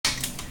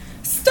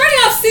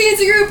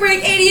Fantasy Group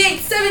Break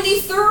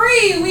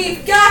 8873.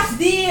 We've got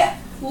the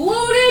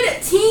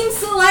loaded Team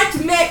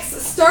Select mix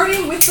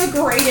starting with the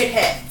graded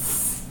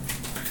hits.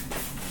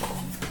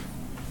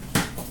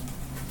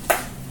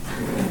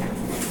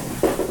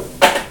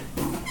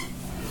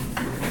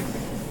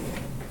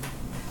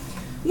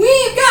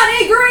 We've got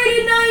a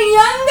graded 9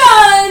 Young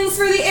Guns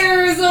for the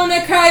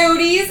Arizona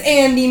Coyotes,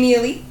 Andy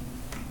Mealy.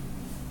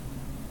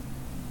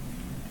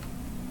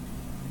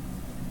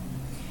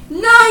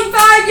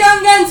 9-5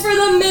 Young Guns for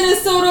the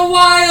Minnesota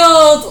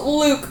Wild,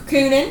 Luke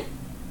Kunin.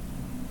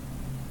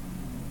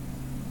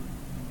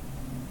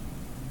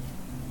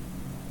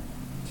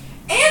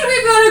 And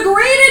we've got a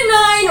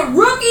graded 9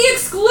 Rookie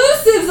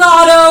Exclusives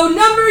Auto,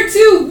 number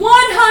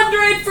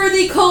 2/100 for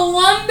the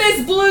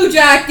Columbus Blue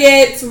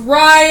Jackets,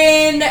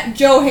 Ryan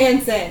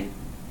Johansson.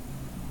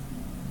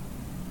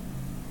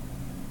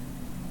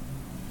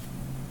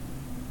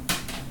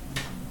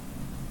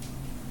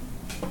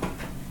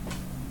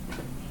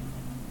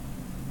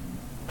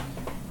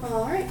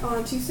 Alright,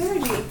 on to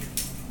Synergy.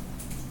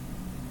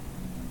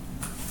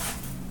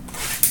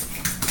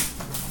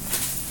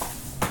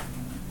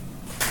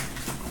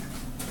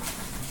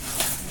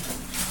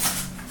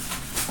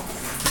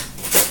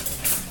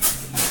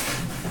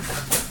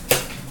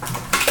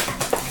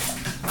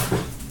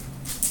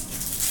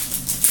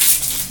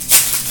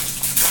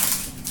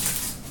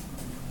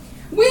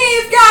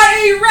 We've got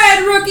a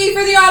red rookie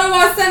for the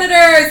Ottawa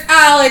Senators,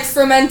 Alex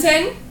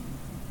Fermenton.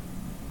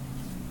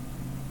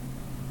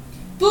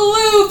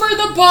 Blue for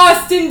the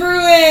Boston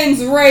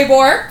Bruins, Ray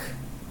Bourque.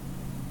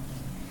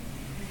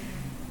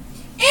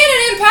 And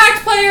an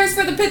Impact Players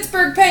for the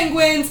Pittsburgh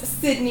Penguins,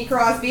 Sidney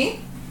Crosby.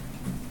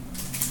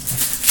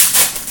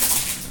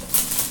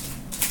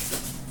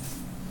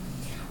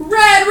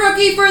 Red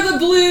rookie for the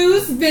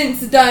Blues,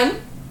 Vince Dunn.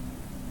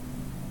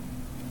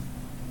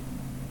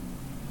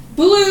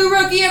 Blue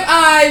rookie of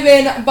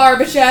Ivan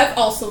Barbashev,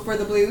 also for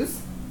the Blues.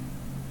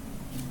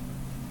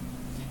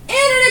 And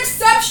an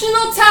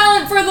exceptional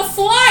talent for the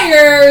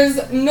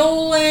Flyers,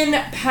 Nolan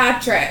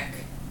Patrick.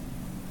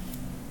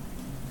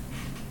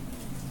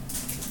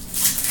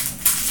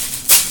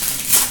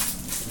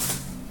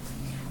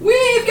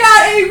 We've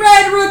got a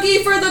red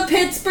rookie for the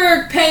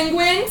Pittsburgh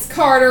Penguins,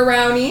 Carter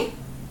Rowney.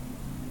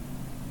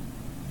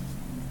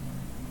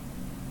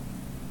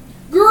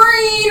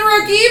 Green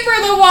rookie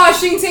for the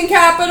Washington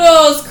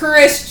Capitals,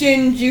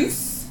 Christian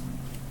Juice.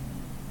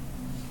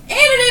 And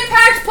an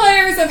Impact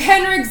Players of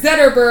Henrik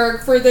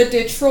Zetterberg for the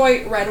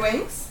Detroit Red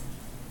Wings.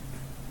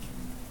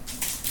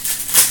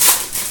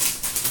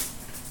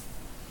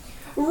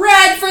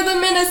 Red for the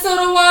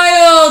Minnesota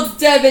Wild,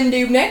 Devin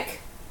Dubnyk.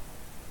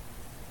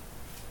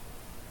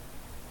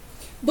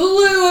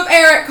 Blue of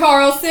Erik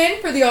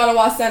Karlsson for the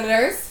Ottawa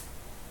Senators.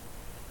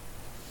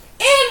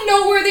 And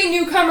noteworthy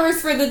newcomers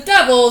for the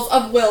Devils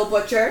of Will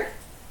Butcher.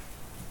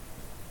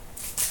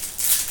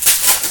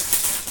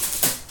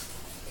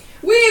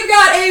 We've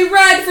got a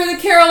red for the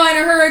Carolina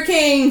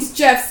Hurricanes,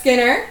 Jeff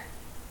Skinner.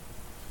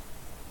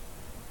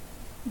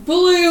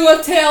 Blue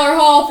of Taylor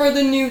Hall for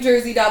the New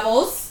Jersey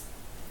Devils.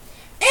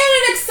 And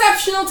an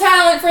exceptional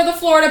talent for the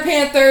Florida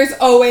Panthers,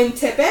 Owen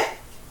Tippett.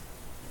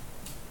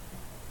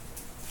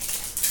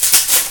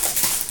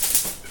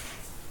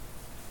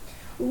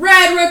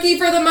 Red rookie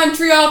for the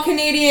Montreal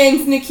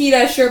Canadiens,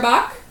 Nikita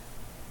Sherbak.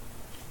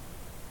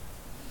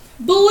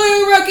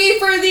 Blue rookie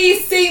for the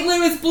St.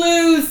 Louis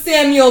Blues,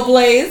 Samuel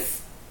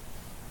Blaze.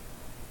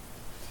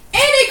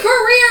 And a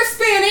career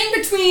spanning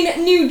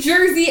between New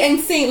Jersey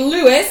and St.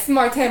 Louis,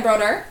 Martin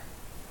Brodeur.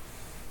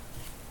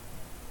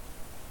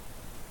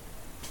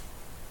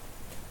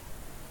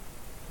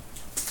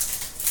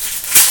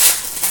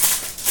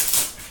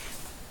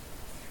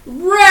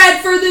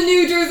 Red for the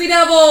New Jersey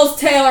Devils,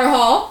 Taylor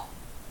Hall.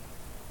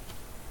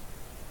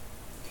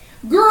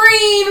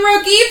 Green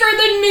rookie for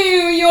the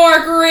New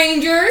York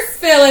Rangers,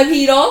 Philip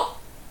Hedl.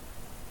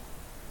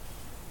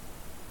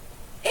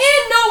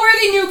 And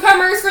noteworthy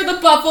newcomers for the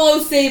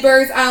Buffalo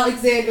Sabres,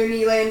 Alexander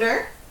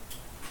Nylander.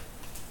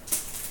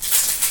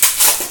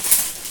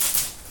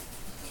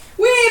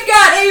 We've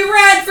got a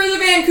red for the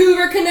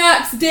Vancouver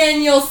Canucks,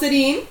 Daniel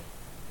Sedin.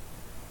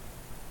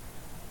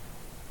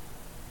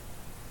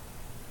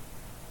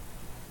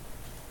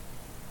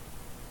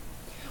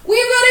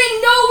 We've got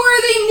a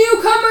noteworthy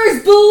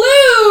newcomers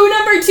blue,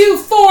 number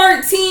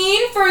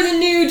 214 for the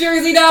New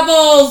Jersey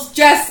Devils,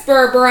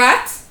 Jesper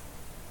Bratt.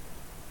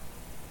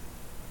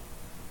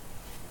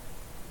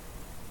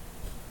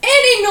 And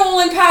a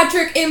Nolan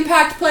Patrick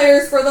Impact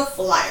Players for the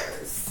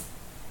Flyers.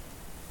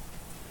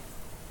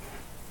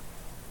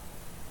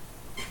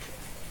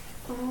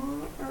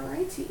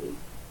 Alrighty.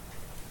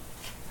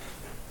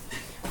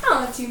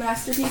 On to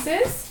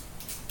Masterpieces.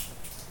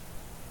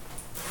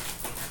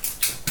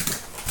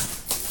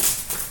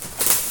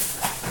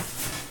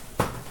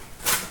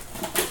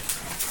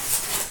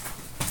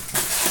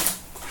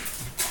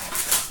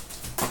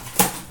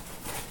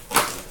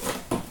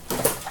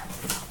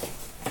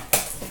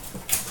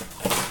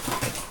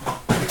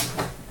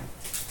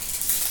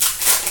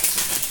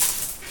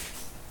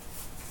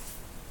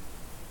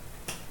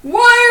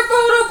 Wire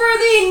photo for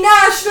the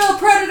Nashville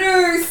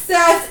Predators,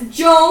 Seth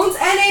Jones,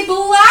 and a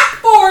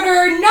black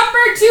border,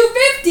 number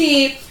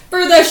 250,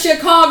 for the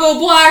Chicago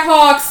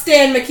Blackhawks,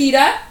 Stan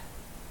Mikita.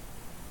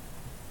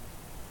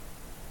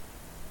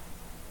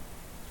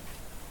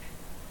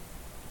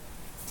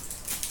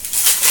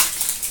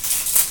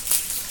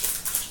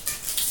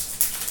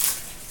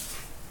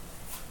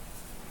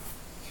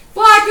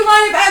 Black and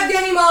white of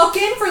Evgeny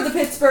Malkin for the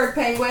Pittsburgh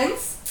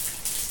Penguins.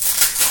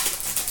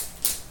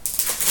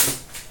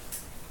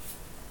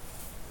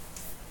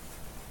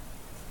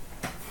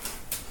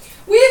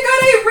 We've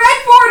got a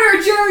red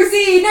border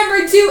jersey,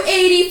 number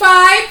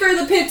 285 for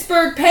the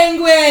Pittsburgh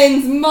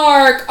Penguins,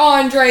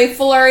 Marc-Andre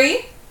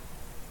Fleury.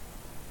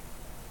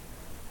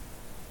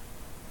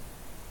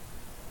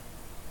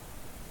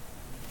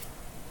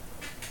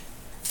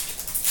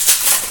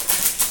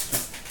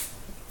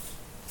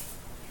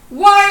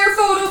 Wire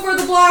photo for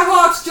the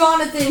Blackhawks,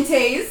 Jonathan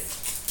Toews.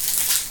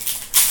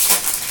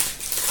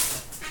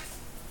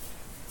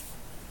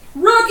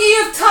 Rookie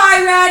of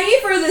Ty Ratty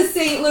for the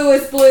St.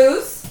 Louis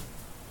Blues.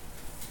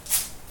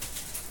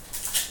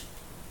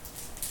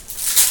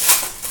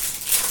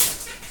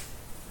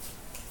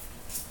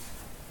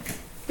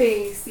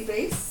 Basey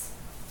base.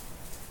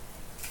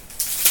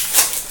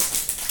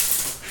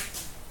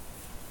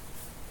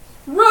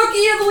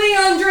 Rookie of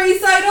Leon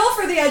Draisaitl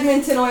for the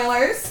Edmonton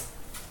Oilers.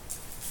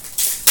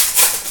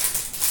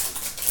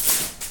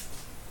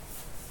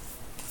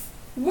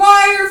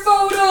 Wire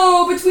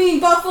photo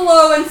between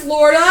Buffalo and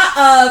Florida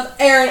of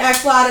Aaron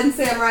Ekblad and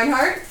Sam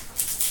Reinhart.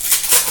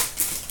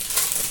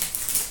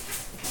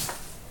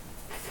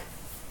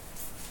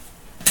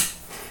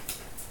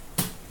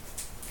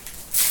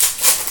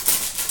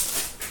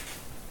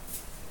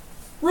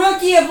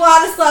 Rookie of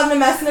Vladislav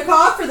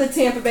Namestnikov for the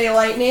Tampa Bay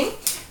Lightning.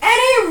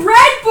 And a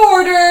red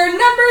border,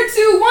 number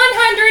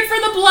 2/100 for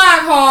the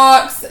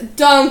Blackhawks,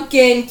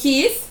 Duncan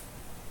Keith.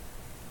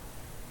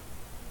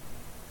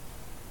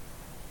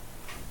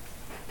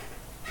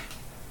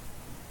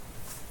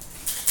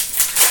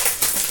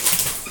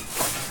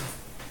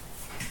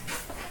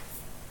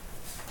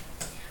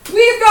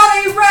 We've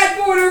got a red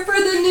border for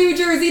the New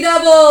Jersey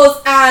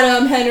Devils,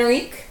 Adam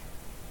Henrique.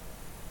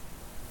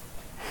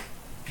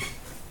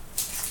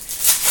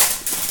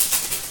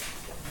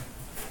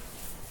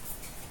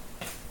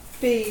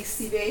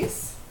 Basey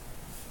base.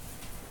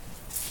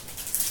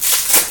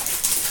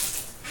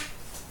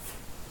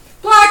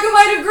 Black and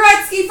white of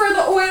Gretzky for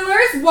the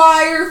Oilers.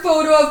 Wire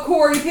photo of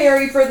Corey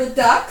Perry for the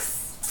Ducks.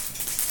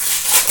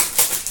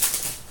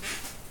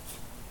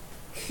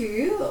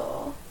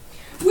 Cool.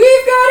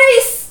 We've got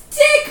a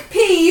stick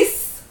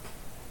piece.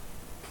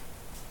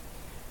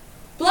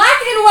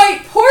 Black and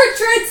white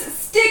portraits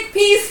stick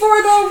piece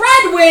for the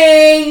Red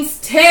Wings,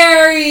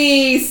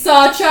 Terry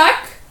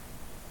Sawchuk.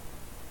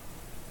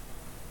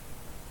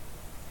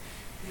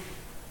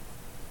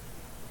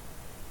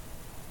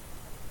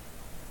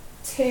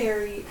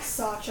 Terry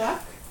Sawchuk.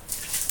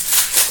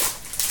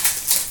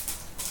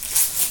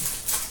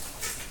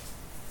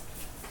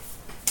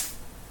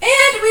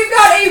 And we've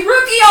got a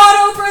rookie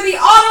auto for the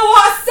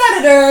Ottawa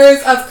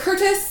Senators of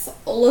Curtis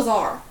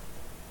Lazar.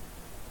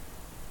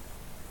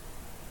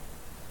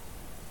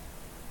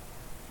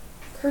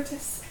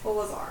 Curtis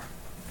Lazar.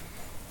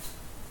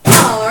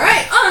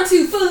 Alright, on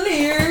to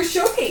Flair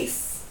Showcase.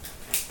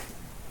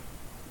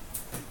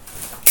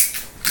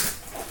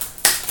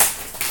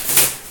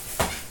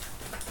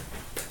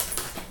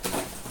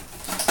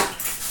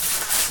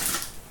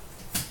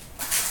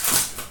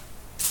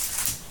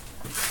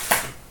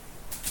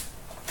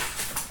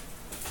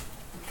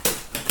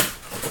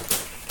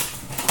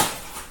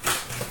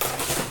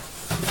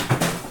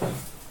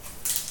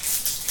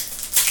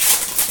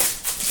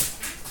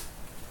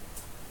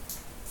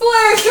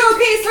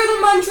 Showcase for the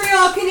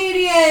Montreal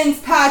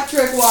Canadiens,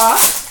 Patrick Waugh.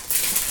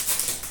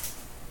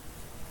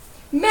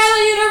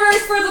 Metal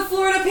Universe for the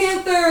Florida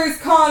Panthers,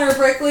 Connor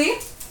Brickley.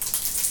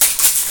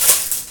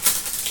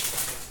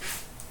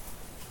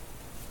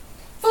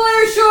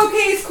 Flair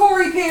Showcase,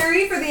 Corey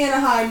Perry for the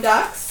Anaheim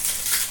Ducks.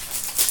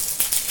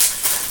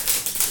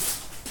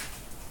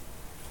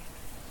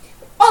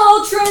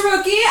 Ultra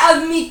Rookie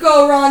of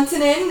Mikko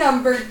Rantanen,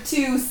 number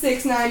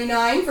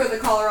 2/699 for the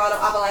Colorado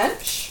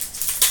Avalanche.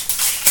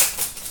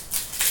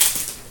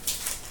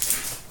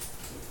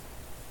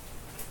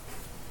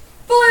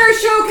 Flair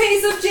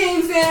Showcase of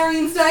James Van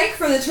Riemsdyk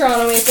for the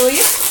Toronto Maple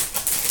Leafs.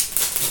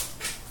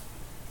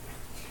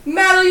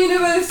 Metal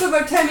Universe of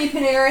Artemi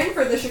Panarin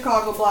for the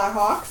Chicago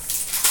Blackhawks.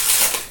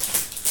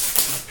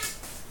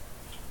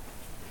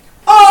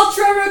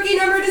 Ultra Rookie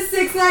number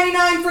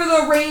 699 for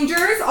the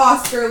Rangers,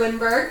 Oscar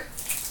Lindberg.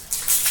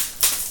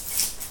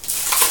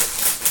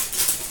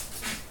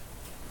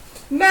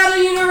 Metal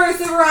Universe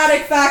of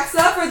Radek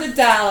Faksa for the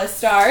Dallas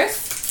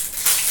Stars.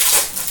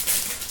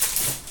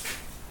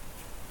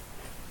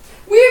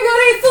 We've got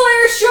a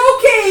Flair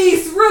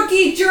Showcase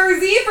rookie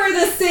jersey for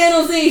the San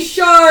Jose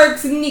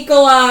Sharks,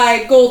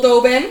 Nikolai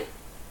Goldobin.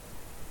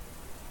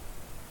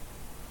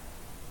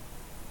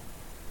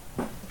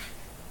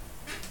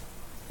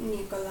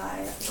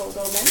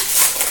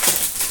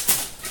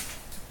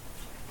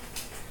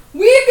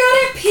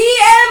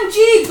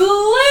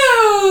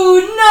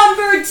 blue,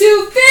 number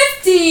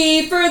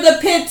 250 for the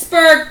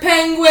Pittsburgh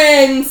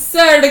Penguins,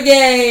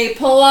 Sergei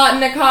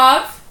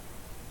Plotnikov.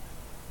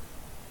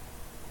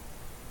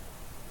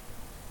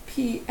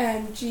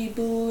 PNG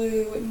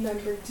blue,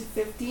 number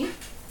 250.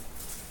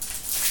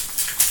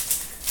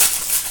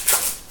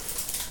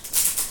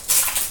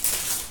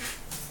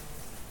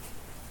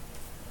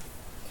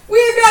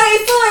 We've got a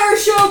Flair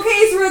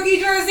Showcase rookie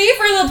jersey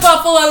for the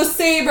Buffalo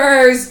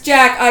Sabres,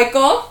 Jack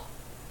Eichel.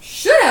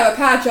 Should have a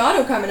patch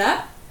auto coming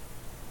up.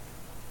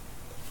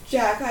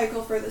 Jack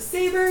Eichel for the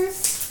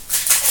Sabres.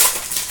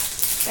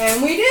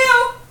 And we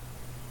do.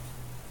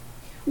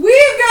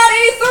 We've got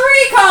a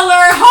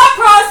 3-color Hot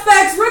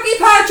Prospects rookie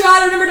patch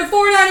auto number to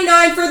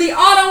 499 for the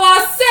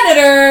Ottawa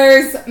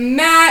Senators,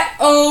 Matt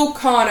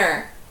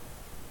O'Connor.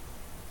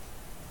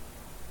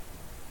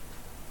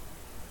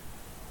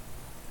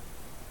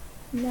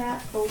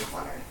 Matt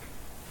O'Connor.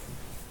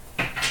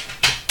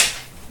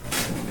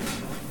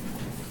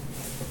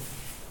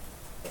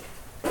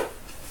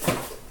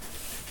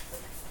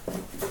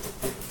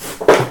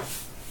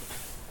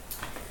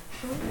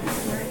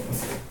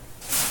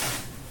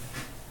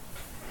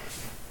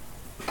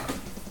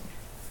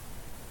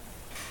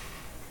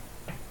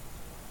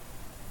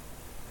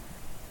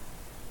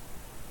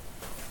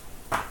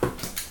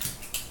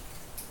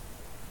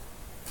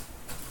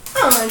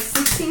 On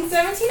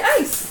 16-17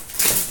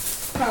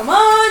 ice. Come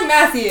on,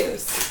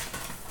 Matthews.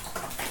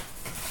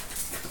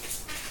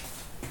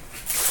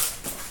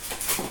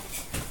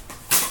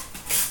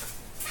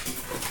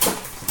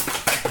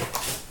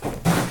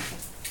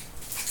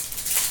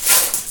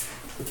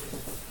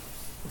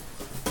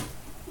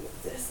 Move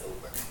this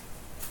over.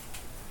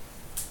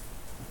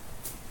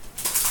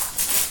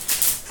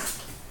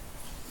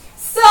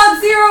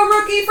 Sub-Zero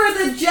rookie for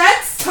the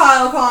Jets,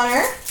 Kyle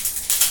Connor.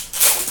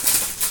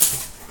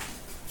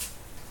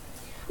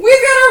 We've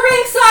got a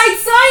ringside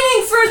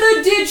signings for the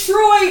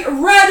Detroit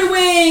Red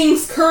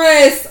Wings,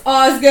 Chris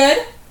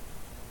Osgood.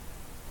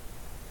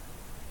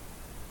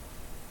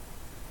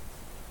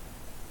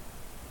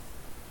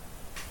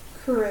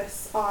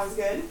 Chris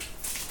Osgood.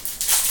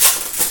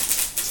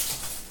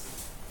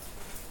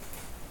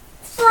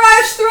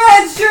 Fresh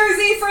Threads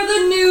jersey for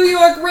the New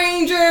York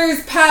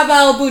Rangers,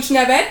 Pavel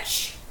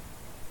Buchnevich.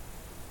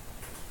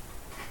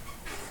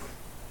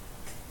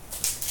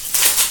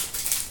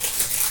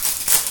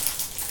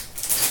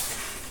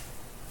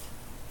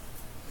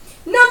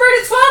 Number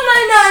to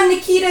 1299,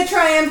 Nikita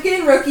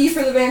Triumkin, rookie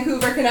for the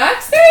Vancouver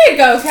Canucks. There you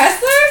go,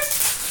 Kessler.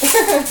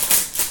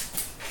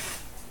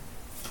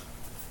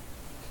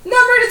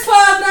 Number to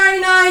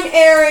 1299,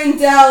 Aaron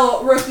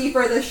Dell, rookie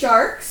for the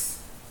Sharks.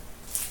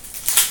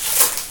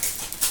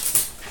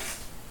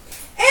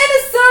 And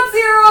a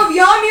Sub-Zero of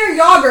Jaromir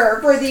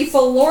Jagr for the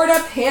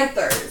Florida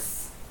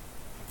Panthers.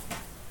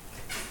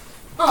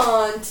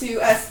 On to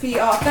SP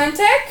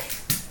Authentic.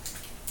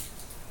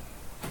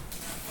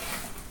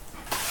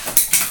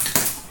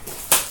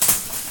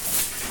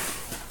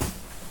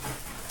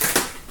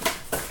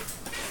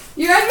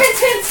 Your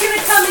Edmonton's going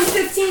to come in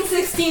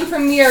 15-16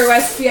 Premier,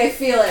 SP, I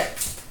feel it.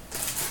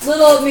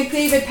 Little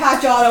McDavid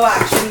patch auto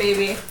action,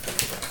 maybe.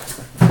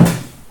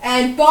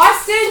 And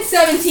Boston,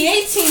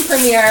 17-18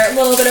 Premier, a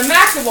little bit of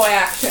McAvoy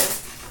action.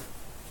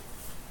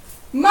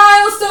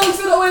 Milestones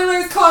for the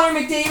Oilers, Connor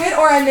McDavid,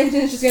 or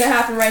Edmonton's just going to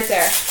happen right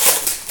there.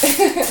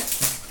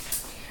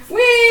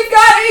 We've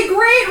got a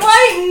Great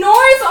White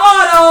North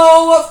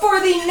auto for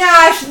the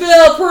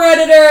Nashville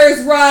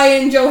Predators,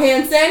 Ryan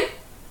Johansson.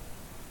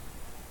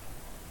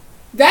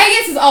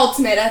 Vegas is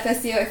Ultimate,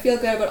 FSU. I feel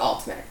good about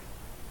Ultimate.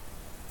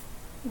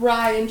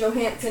 Ryan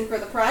Johansson for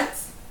the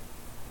Preds.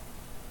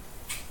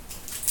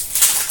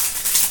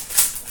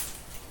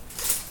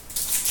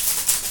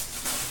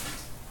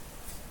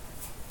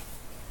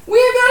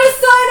 We've got a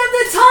sign of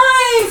the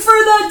times for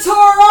the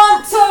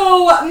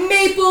Toronto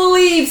Maple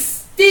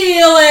Leafs,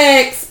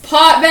 Felix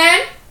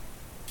Potvin.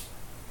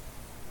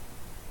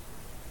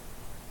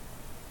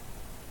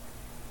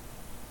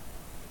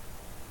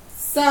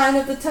 Sign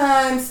of the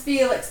times,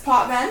 Felix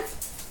Potvin.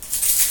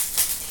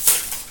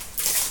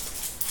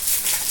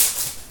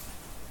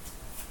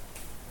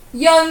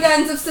 Young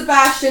Guns of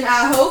Sebastian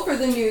Aho for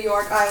the New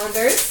York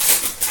Islanders.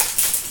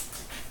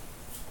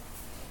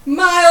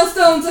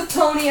 Milestones of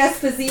Tony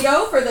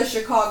Esposito for the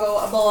Chicago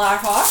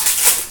Blackhawks.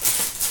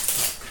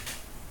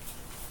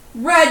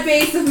 Red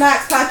base of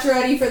Max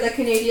Pacioretty for the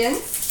Canadiens.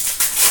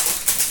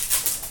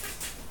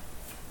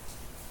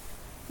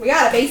 We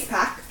got a base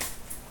pack.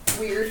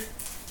 Weird.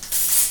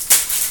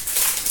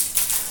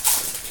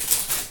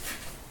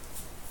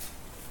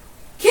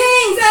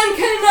 Kings and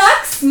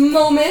Canucks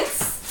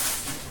moments.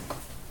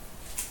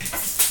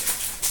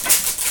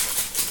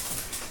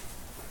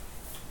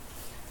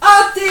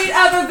 Update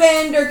of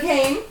Evander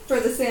Kane for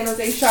the San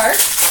Jose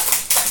Sharks.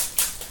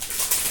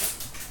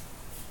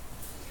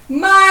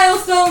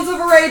 Milestones of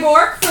Ray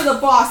Bourque for the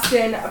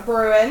Boston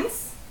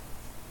Bruins.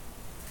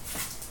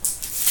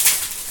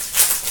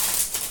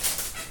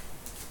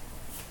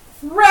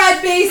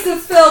 Red base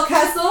of Phil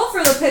Kessel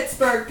for the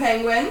Pittsburgh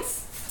Penguins.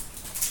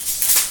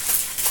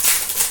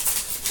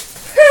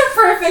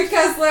 Perfect,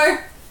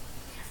 Kessler.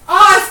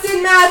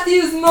 Austin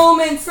Matthews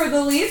moments for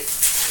the Leafs.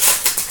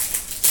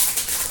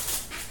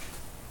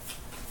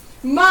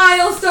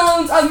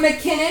 Milestones of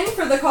McKinnon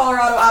for the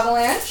Colorado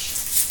Avalanche.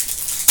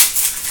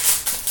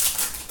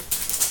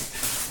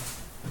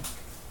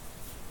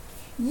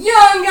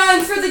 Young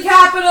Guns for the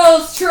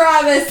Capitals,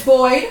 Travis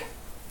Boyd.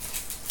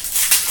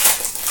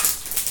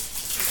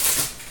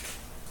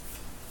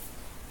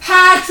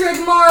 Patrick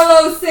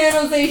Marleau, San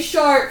Jose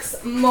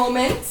Sharks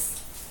moments.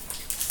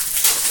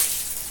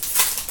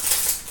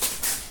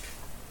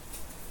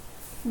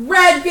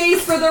 Red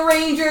base for the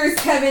Rangers,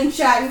 Kevin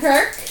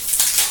Shattenkirk.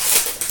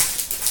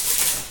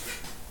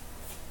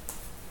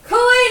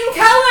 Clayton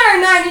Keller,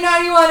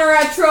 1991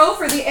 Retro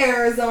for the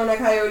Arizona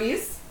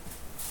Coyotes.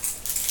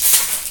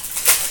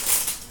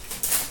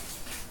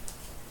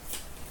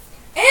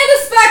 And a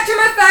Spectrum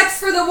Effects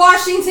for the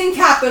Washington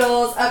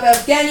Capitals of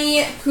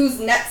Evgeny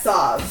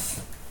Kuznetsov.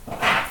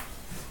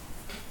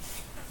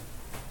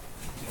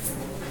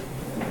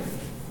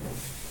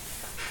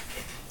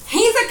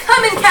 He's a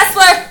comin',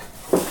 Kessler.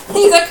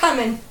 He's a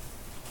comin'.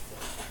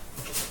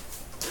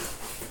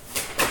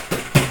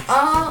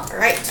 All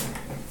right.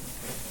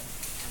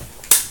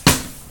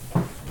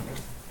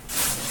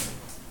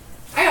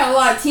 I got a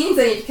lot of teams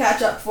I need to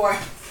catch up for.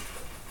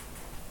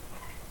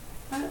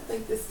 I don't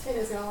think this tin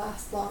is going to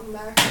last long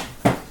there.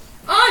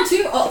 On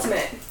to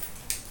Ultimate.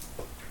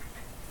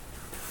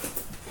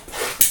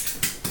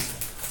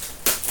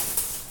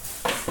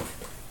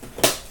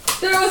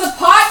 There was a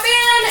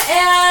Potman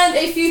and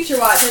a Future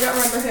Watch. I don't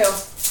remember who.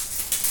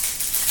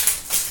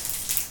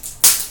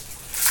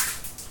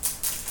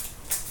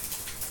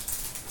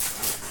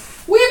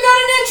 We've got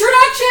an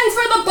introduction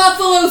for the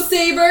Buffalo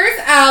Sabres,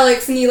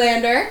 Alex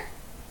Nylander.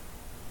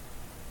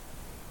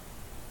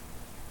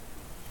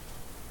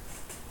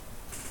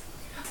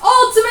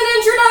 Ultimate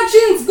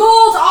Introductions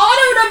Gold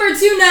Auto number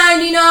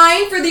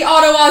 299 for the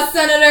Ottawa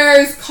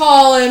Senators,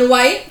 Colin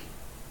White.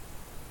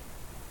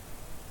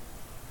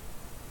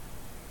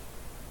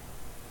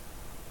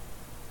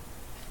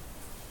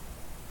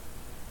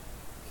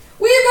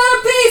 We've got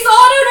a base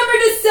auto number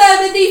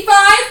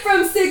 275 from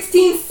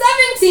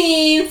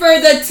 1617 for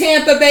the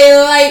Tampa Bay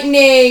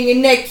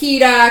Lightning,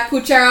 Nikita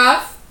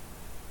Kucherov.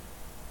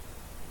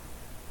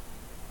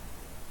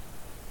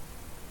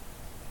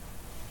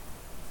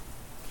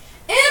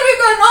 And we've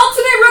got an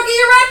Ultimate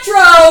Rookie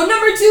Retro,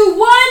 number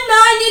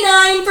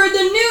 2/199 for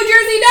the New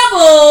Jersey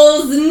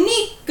Devils,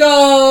 Nico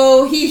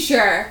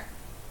Hischier.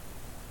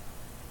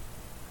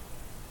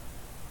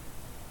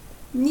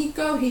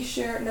 Nico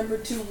Hischier, number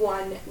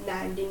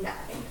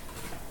 2/199.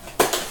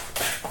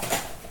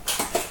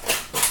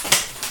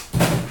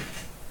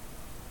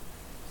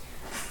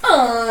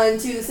 On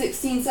to the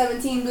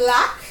 16-17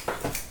 black.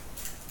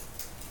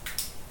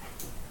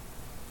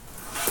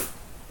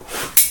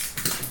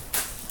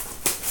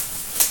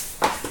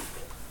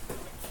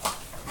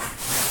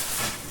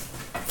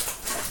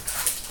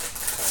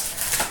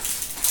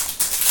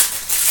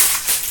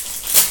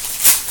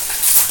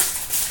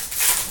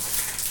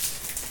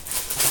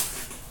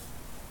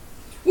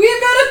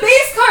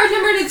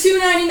 Number to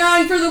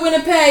 299 for the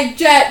Winnipeg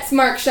Jets,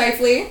 Mark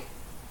Scheifele.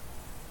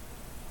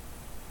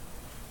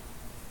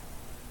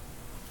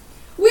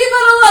 We've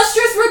got a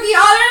Lustrous Rookie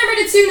Auto number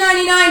to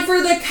 299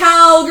 for the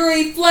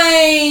Calgary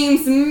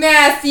Flames,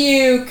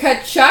 Matthew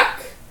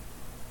Tkachuk.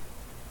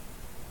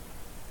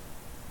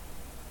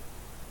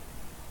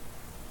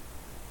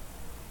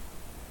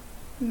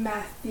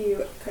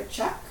 Matthew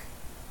Tkachuk.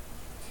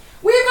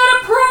 We've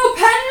got a Pro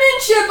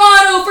Penmanship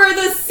Auto for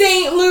the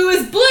St.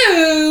 Louis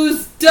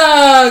Blues,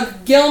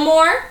 Doug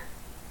Gilmour.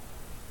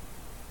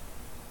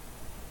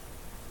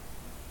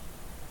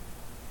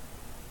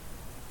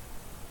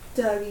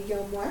 Dougie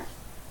Gilmour.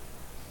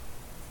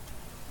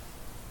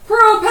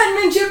 Pro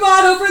Penmanship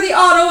Auto for the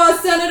Ottawa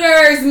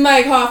Senators,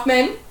 Mike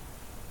Hoffman.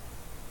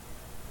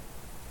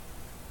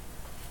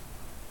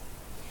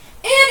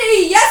 And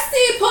a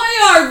Jesse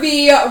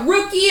Puljujarvi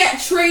Rookie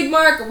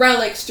Trademark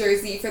Relics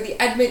jersey for the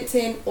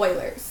Edmonton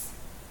Oilers.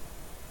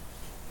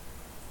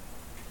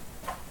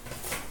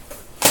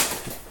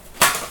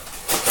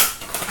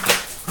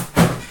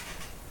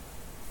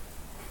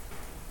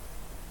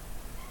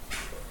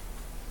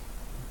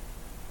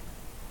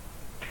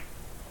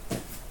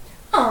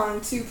 On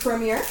to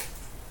Premier.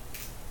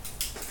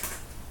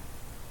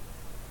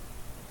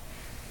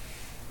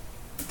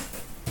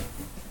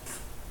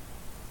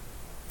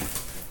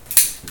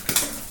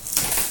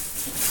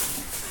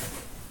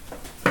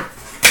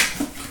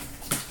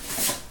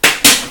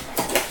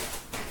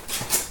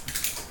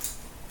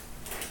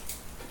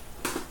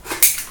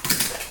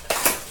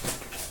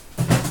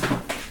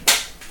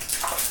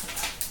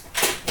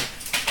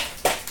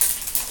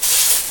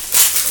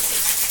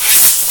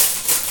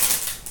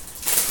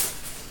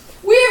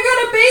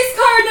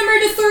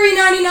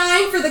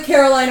 $3.99 for the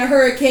Carolina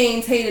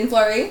Hurricanes, Hayden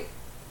Fleury.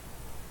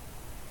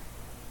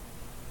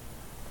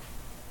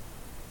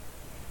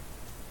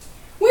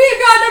 We've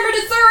got number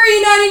to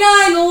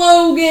 $3.99,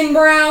 Logan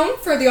Brown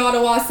for the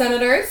Ottawa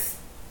Senators.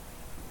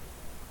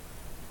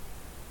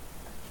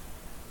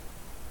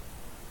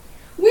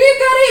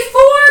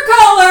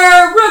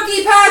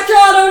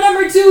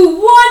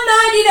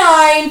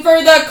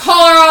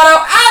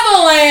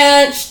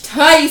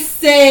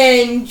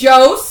 Tyson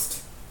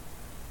Jost.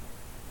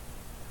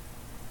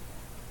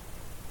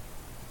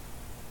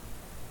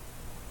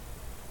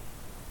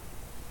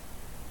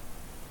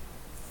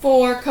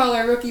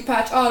 Four-color rookie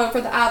patch auto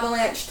for the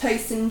Avalanche,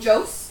 Tyson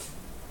Jost.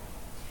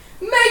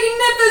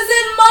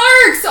 Magnificent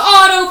Marks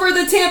auto for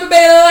the Tampa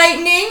Bay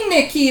Lightning,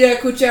 Nikita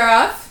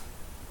Kucherov.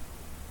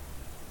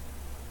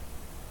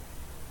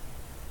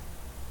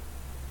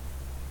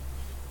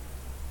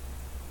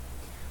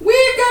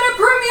 We've got a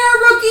Premier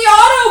Rookie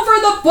auto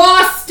for the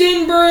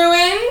Boston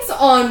Bruins,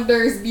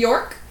 Anders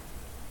Bjork.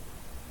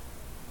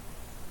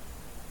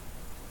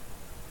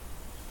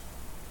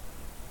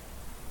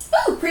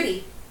 Ooh,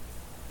 pretty.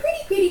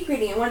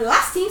 Pretty. And one of the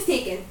last teams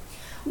taken.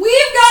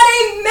 We've got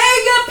a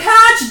Mega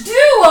Patch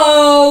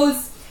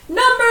Duos,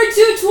 number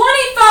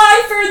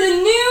 225 for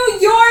the New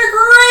York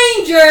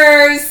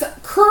Rangers,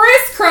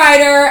 Chris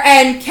Kreider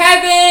and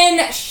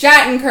Kevin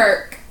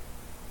Shattenkirk.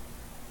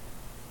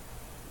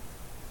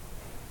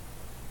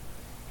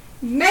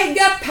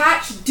 Mega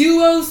Patch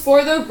Duos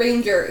for the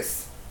Rangers.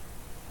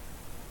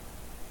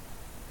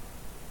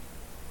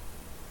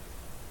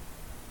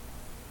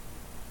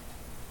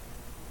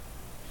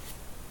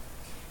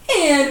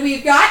 And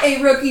we've got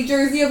a rookie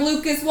jersey of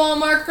Lucas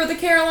Wallmark for the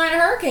Carolina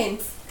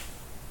Hurricanes.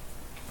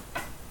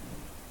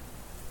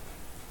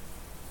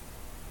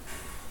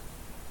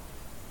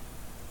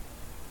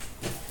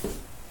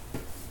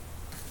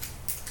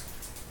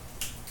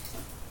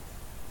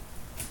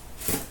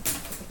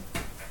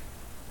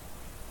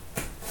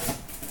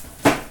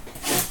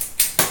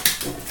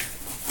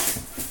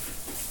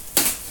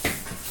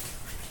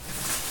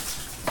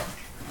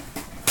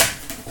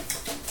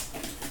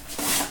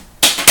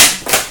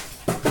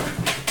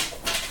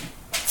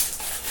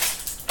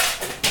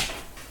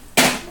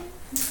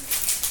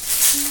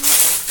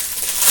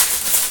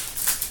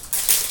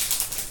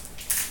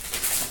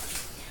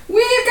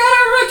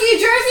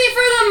 Jersey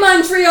for the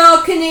Montreal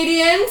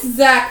Canadiens,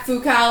 Zach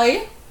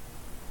Fucale.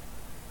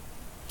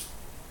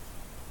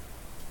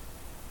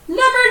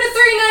 Number to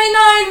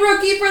 399,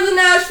 rookie for the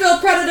Nashville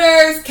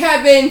Predators,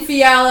 Kevin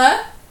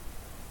Fiala.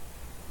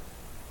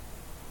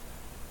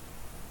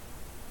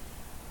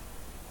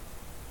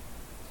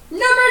 Number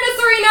to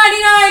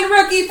 399,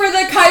 rookie for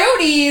the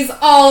Coyotes,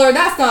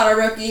 that's not a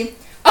rookie,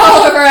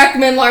 Oliver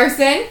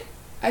Ekman-Larsson.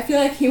 I feel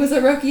like he was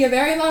a rookie a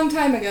very long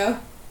time ago.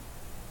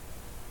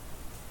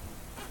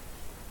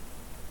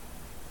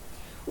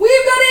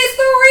 We've got a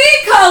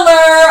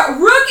three-color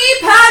rookie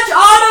patch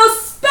auto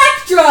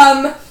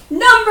Spectrum,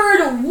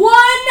 numbered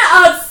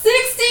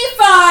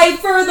 1/65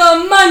 for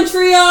the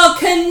Montreal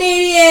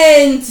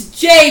Canadiens,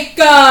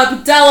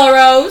 Jacob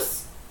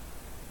Delarose.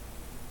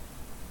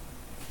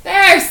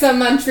 There's some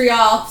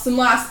Montreal, some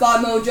last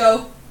spot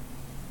mojo.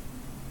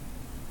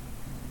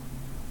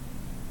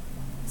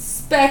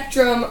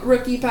 Spectrum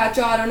rookie patch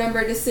auto,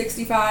 numbered to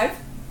 65.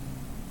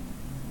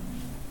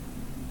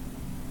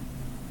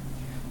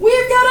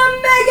 We've got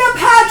a Mega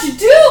Patch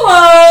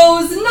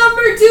Duos,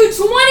 number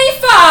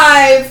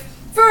 225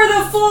 for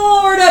the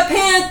Florida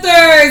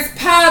Panthers,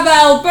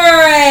 Pavel Bure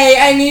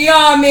and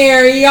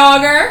Jaromir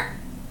Jagr.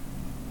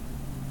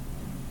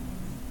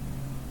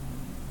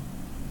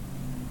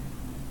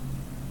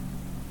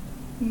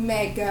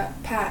 Mega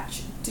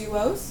Patch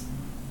Duos.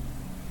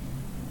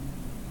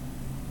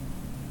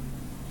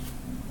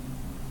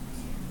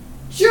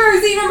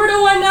 Jersey number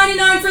to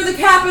 199 for the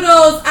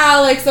Capitals,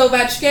 Alex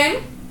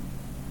Ovechkin.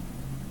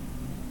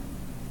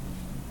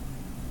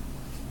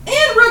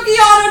 And rookie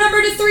auto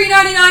number to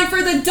 399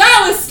 for the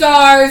Dallas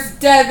Stars,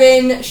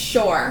 Devin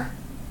Shore.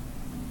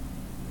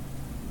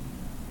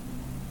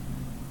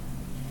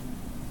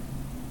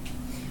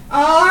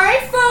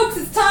 Alright folks,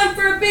 it's time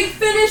for a big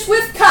finish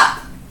with Cup.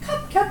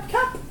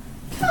 Cup.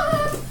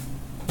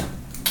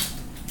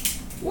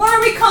 What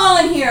are we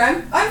calling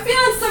here? I'm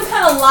feeling some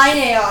kind of Line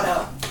A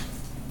auto.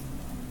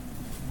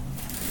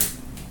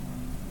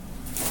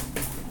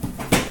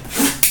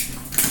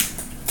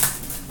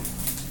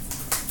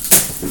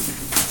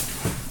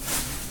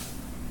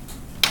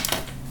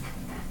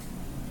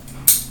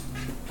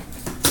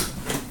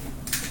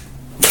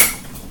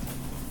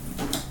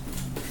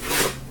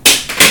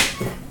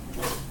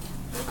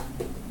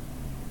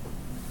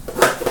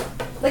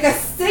 Like a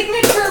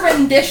signature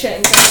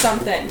rendition or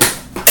something.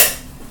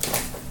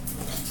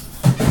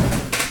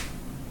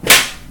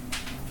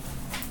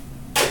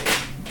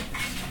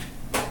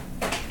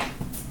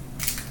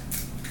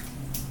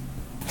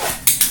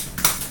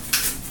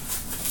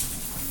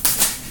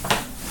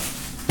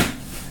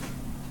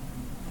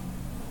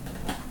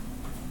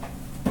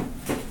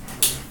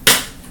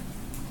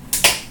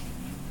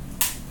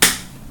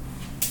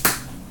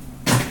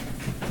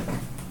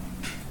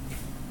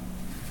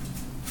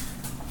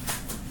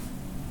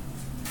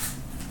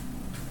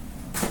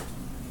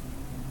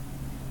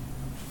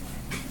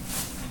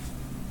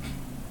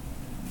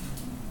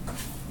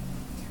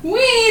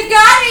 We've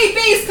got a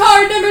base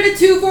card number to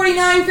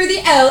 249 for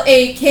the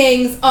LA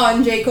Kings,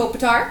 Anze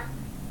Kopitar.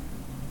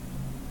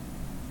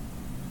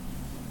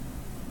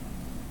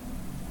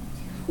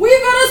 We've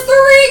got a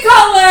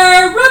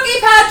 3-color rookie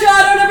patch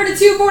auto number to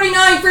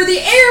 249 for the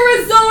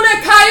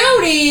Arizona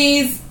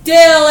Coyotes,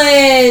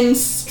 Dylan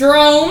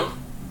Strome.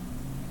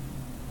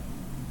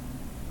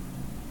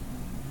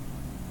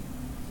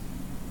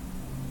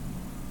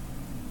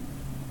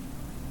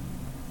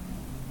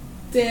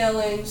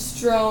 Dylan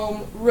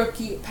Strome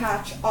rookie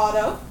patch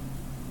auto.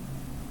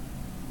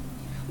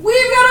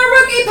 We've got a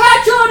rookie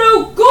patch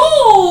auto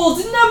gold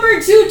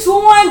number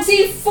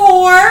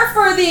 224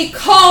 for the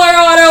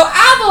Colorado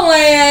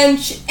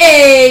Avalanche,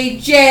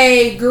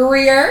 AJ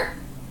Greer.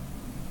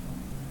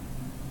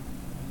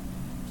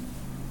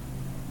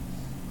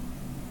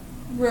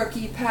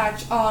 Rookie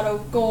patch auto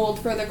gold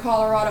for the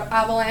Colorado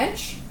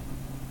Avalanche.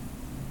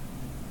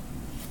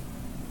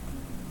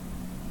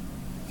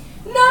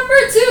 Number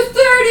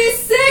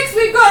 236,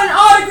 we've got an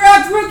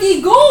autographed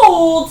rookie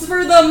gold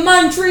for the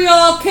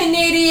Montreal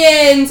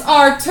Canadiens,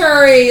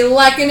 Arturi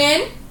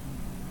Lehkonen.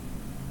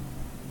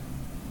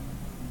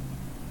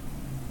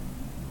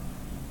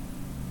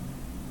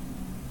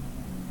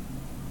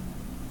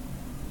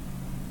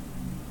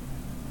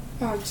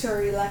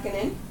 Arturi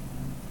Lehkonen.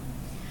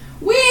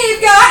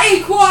 We've got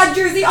a quad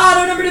jersey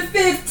auto number to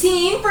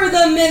 15 for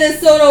the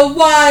Minnesota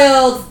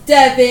Wild,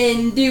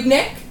 Devin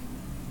Dubnyk.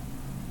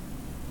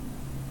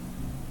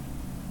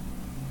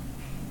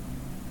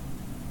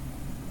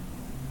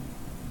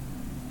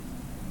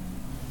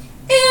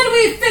 And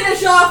we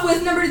finish off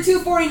with number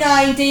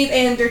 249, Dave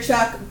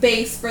Anderchuk,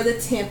 base for the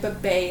Tampa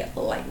Bay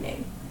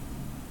Lightning.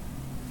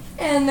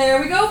 And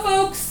there we go,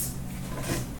 folks.